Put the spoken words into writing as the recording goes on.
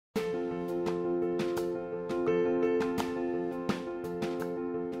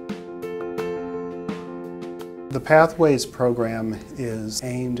The Pathways program is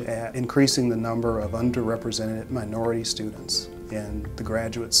aimed at increasing the number of underrepresented minority students in the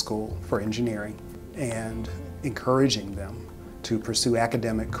graduate school for engineering and encouraging them to pursue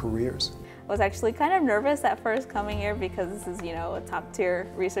academic careers. I was actually kind of nervous at first coming here because this is, a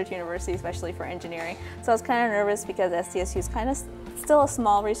top-tier research university, especially for engineering. So I was kind of nervous because SDSU is kind of still a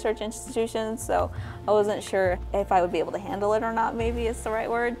small research institution, so I wasn't sure if I would be able to handle it or not, maybe it's the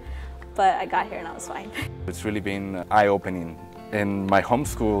right word. But I got here and I was fine. It's really been eye-opening. In my home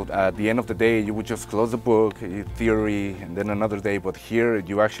school, at the end of the day, you would just close the book, theory, and then another day, but here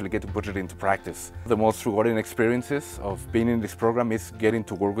you actually get to put it into practice. The most rewarding experiences of being in this program is getting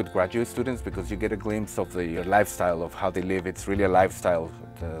to work with graduate students because you get a glimpse of the lifestyle of how they live. It's really a lifestyle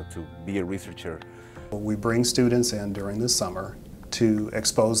to be a researcher. We bring students in during the summer to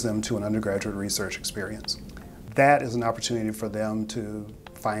expose them to an undergraduate research experience. That is an opportunity for them to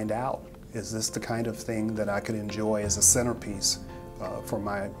find out, is this the kind of thing that I could enjoy as a centerpiece for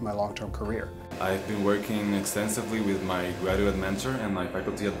my long-term career? I've been working extensively with my graduate mentor and my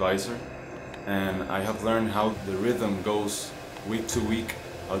faculty advisor, and I have learned how the rhythm goes week to week,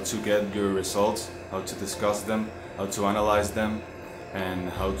 how to get your results, how to discuss them, how to analyze them, and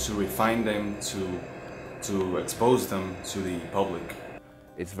how to refine them to expose them to the public.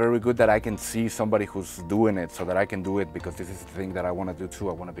 It's very good that I can see somebody who's doing it so that I can do it, because this is the thing that I want to do too.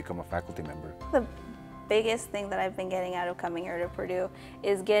 I want to become a faculty member. The biggest thing that I've been getting out of coming here to Purdue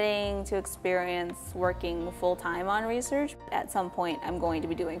is getting to experience working full-time on research. At some point I'm going to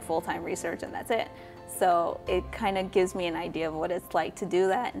be doing full-time research and that's it. So it kind of gives me an idea of what it's like to do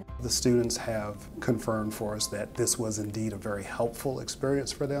that. The students have confirmed for us that this was indeed a very helpful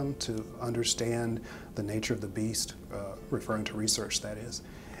experience for them to understand the nature of the beast, referring to research that is,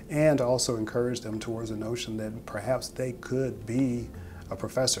 and also encourage them towards the notion that perhaps they could be a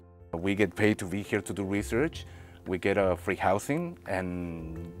professor. We get paid to be here to do research. We get a free housing,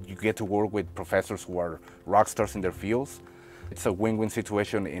 and you get to work with professors who are rock stars in their fields. It's a win-win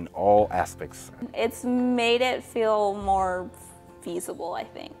situation in all aspects. It's made it feel more feasible, I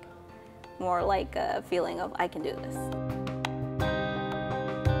think. More like a feeling of I can do this.